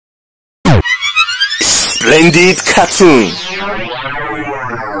Splendid cartoon.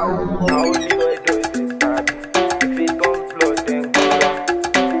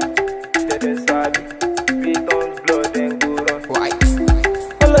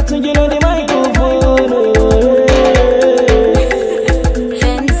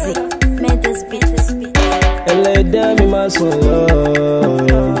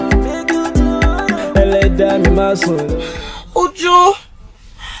 Ojo,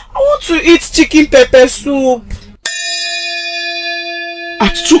 I want to eat chicken pepper soup.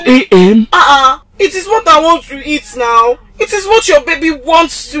 At 2 a.m.? It is what I want to eat now. It is what your baby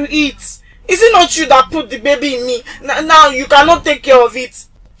wants to eat. Is it not you that put the baby in me? Now you cannot take care of it.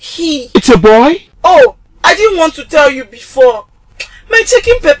 It's a boy? Oh, I didn't want to tell you before. My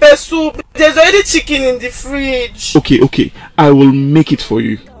chicken pepper soup, there's already chicken in the fridge. Okay, I will make it for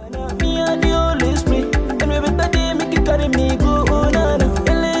you.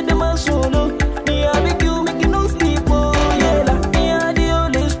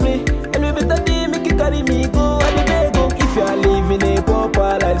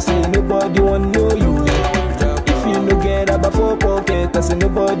 Nobody want know you. If you no get about 4 pockets, I say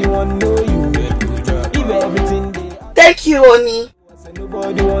nobody want know you. If everything thank you, honey. I say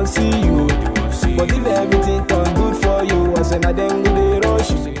nobody want see you. But if everything turn good for you, I say na them go dey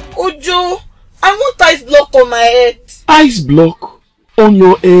rush you. Ojo, I want ice block on my head. Ice block on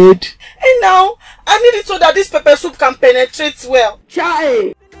your head? And now I need it so that this pepper soup can penetrate well.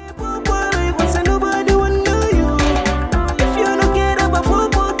 Chai!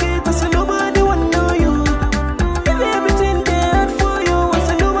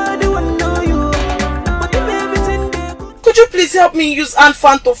 Could you please help me use hand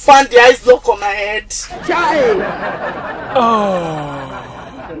fan to fan the ice block on my head?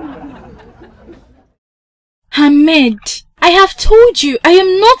 Ahmed, I have told you I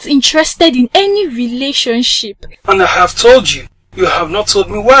am not interested in any relationship. And I have told you, you have not told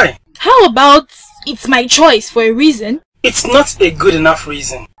me why. How about it's my choice for a reason? It's not a good enough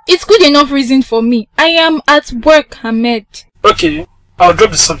reason. It's good enough reason for me. I am at work, Ahmed. Okay, I'll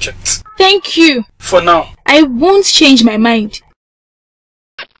drop the subject. Thank you. For now. I won't change my mind.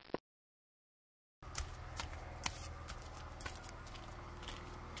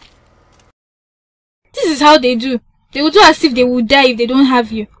 This is how they do. They will do as if they will die if they don't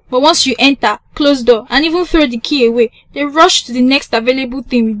have you. But once you enter, close door, and even throw the key away, they rush to the next available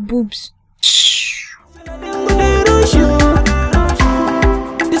thing with boobs.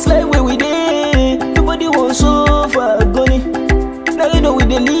 This life where we dey, nobody wants so far gunny. Now you know we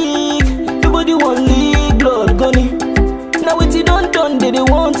dey leak, nobody want leak blood gunny. Now what you done, they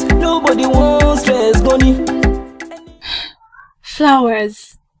want, nobody wants stress gunny.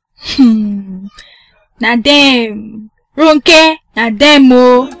 Flowers. Na dem. Ronke, na dem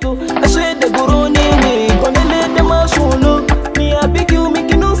o. I swear they go run away, gonna let them all solo. Me I beg you, make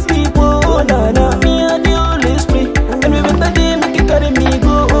you no sleep, oh na na. Me I the always pray, and we better day make you carry me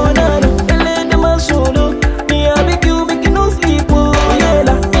go, oh na na. And let them all solo. Me I beg you, make you no sleep, oh yeah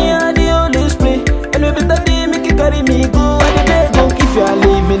la. Me I the always pray, and we better day make you carry me go. I dey go if you are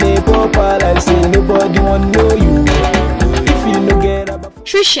living a proper life, say nobody want know you. If you no get about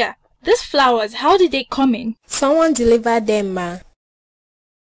Trisha, these flowers, how did they come in? Someone delivered them, ma.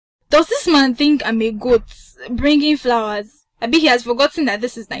 Does this man think I'm a goat bringing flowers? I bet he has forgotten that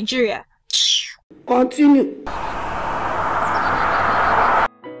this is Nigeria. Continue.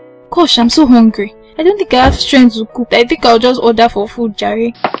 Gosh, I'm so hungry. I don't think I have strength to cook. I think I'll just order for food,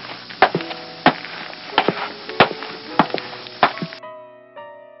 Jerry.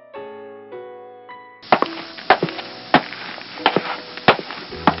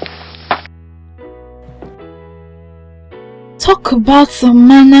 Talk about some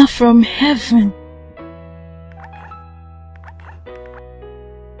manna from heaven.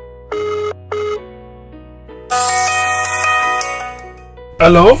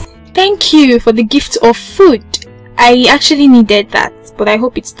 Hello? Thank you for the gift of food. I actually needed that, but I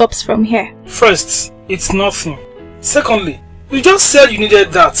hope it stops from here. First, it's nothing. Secondly, you just said you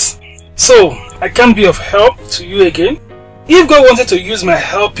needed that. So, I can't be of help to you again. If God wanted to use my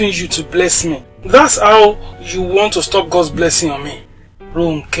helping you to bless me, that's how you want to stop God's blessing on me.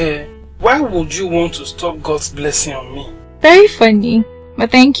 Ronke, why would you want to stop God's blessing on me? Very funny, but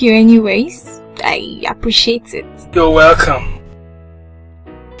thank you anyways. I appreciate it. You're welcome.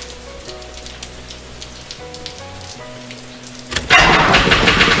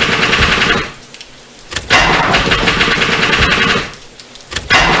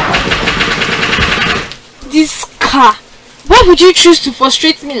 This car. Why would you choose to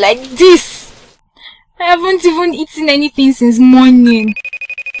frustrate me like this? I haven't even eaten anything since morning.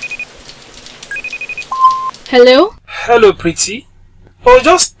 Hello? Hello, pretty. I was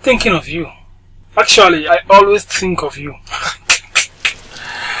just thinking of you. Actually, I always think of you.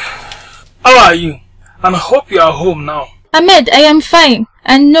 How are you? And I hope you are home now. Ahmed, I am fine.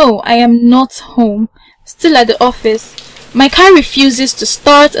 And no, I am not home. Still at the office. My car refuses to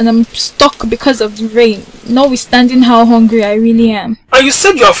start and I'm stuck because of the rain, notwithstanding how hungry I really am. And you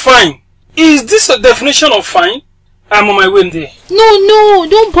said you are fine. Is this a definition of fine? I'm on my way there. No,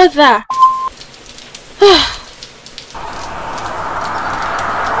 don't bother.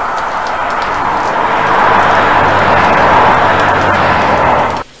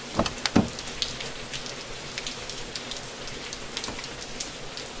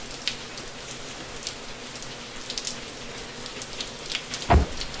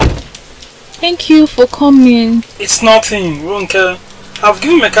 Thank you for coming. It's nothing, Ronke. I've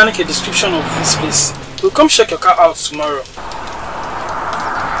given mechanic a description of this place. We'll come check your car out tomorrow.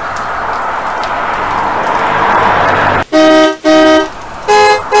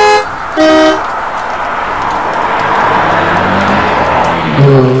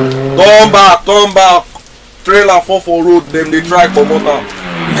 Turn back. Trailer fall for road, them they try for motor.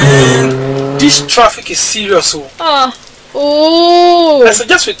 Man, this traffic is serious. Oh. I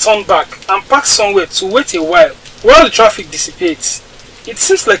suggest we turn back and park somewhere to wait a while the traffic dissipates. It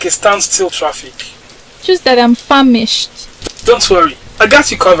seems like a standstill traffic. Just that I'm famished. Don't worry, I got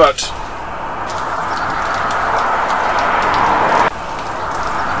you covered.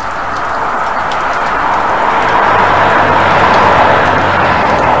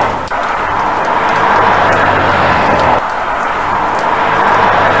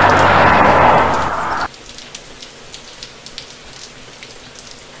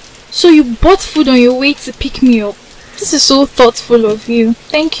 So you bought food on your way to pick me up. This is so thoughtful of you.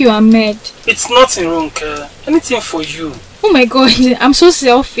 Thank you, Ahmed. It's nothing wrong, anything for you. Oh my god, I'm so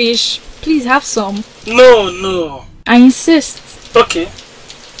selfish. Please have some. No. I insist. Okay.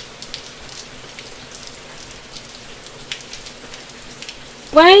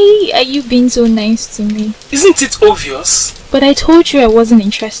 Why are you being so nice to me? Isn't it obvious? But I told you I wasn't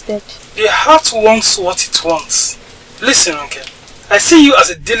interested. The heart wants what it wants. Listen, Uncle. I see you as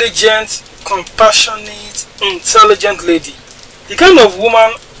a diligent, compassionate, intelligent lady. The kind of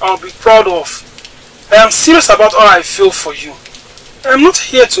woman I'll be proud of. I am serious about how I feel for you. I am not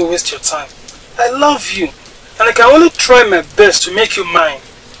here to waste your time. I love you, and I can only try my best to make you mine,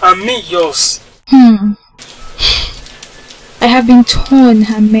 and me yours. I have been torn,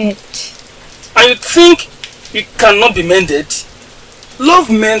 Ahmed. And you think you cannot be mended? Love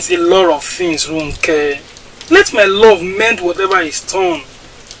mends a lot of things, Ronke. Let my love mend whatever is torn.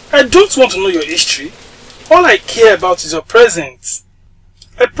 I don't want to know your history. All I care about is your present.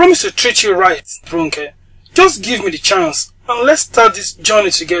 I promise to treat you right, Ronke. Just give me the chance and let's start this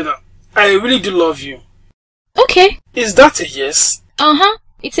journey together. I really do love you. Okay. Is that a yes?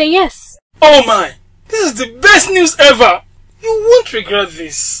 It's a yes. Oh my! This is the best news ever! You won't regret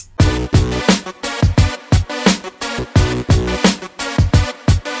this.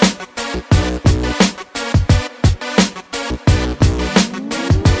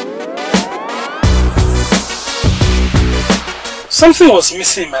 Something was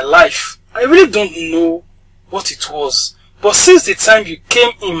missing in my life. I really don't know what it was. But since the time you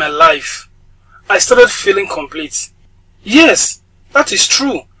came in my life, I started feeling complete. Yes, that is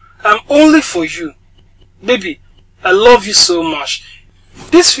true. I'm only for you. Baby, I love you so much.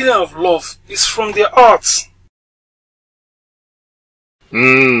 This feeling of love is from the heart.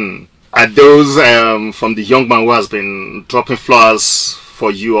 Are those from the young man who has been dropping flowers for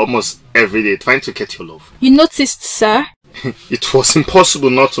you almost every day, trying to get your love? You noticed, sir? It was impossible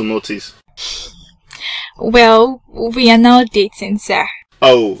not to notice. Well, we are now dating, sir.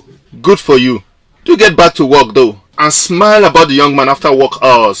 Oh, good for you. Do get back to work though, and smile about the young man after work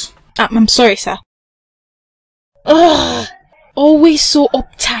hours. I'm sorry, sir. Ugh, always so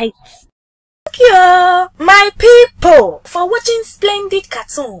uptight. Thank you, my people, for watching splendid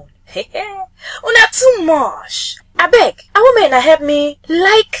cartoon. Una too much. Abeg, a woman help me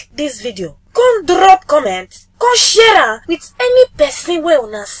like this video. Come drop comment, come share with any person where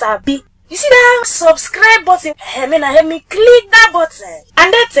una sabi. You see that subscribe button? Help me click that button.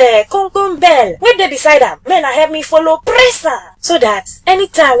 And that come bell where they beside am. Help me follow press am. So that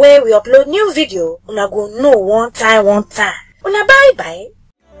anytime where we upload new video, una go know one time. Una bye bye.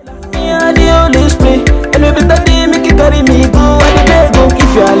 Me and the only spray, and every day make it carry me go. And the go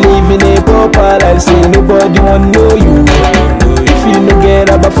if you are living a proper life, say nobody want know you. If you no get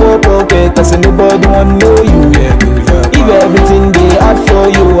about 4 pocket, I say nobody want know you. If everything they hard for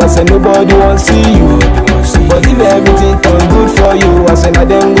you, I say nobody want see you. But if everything turn good for you, I say now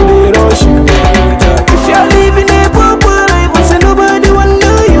them go they rush you.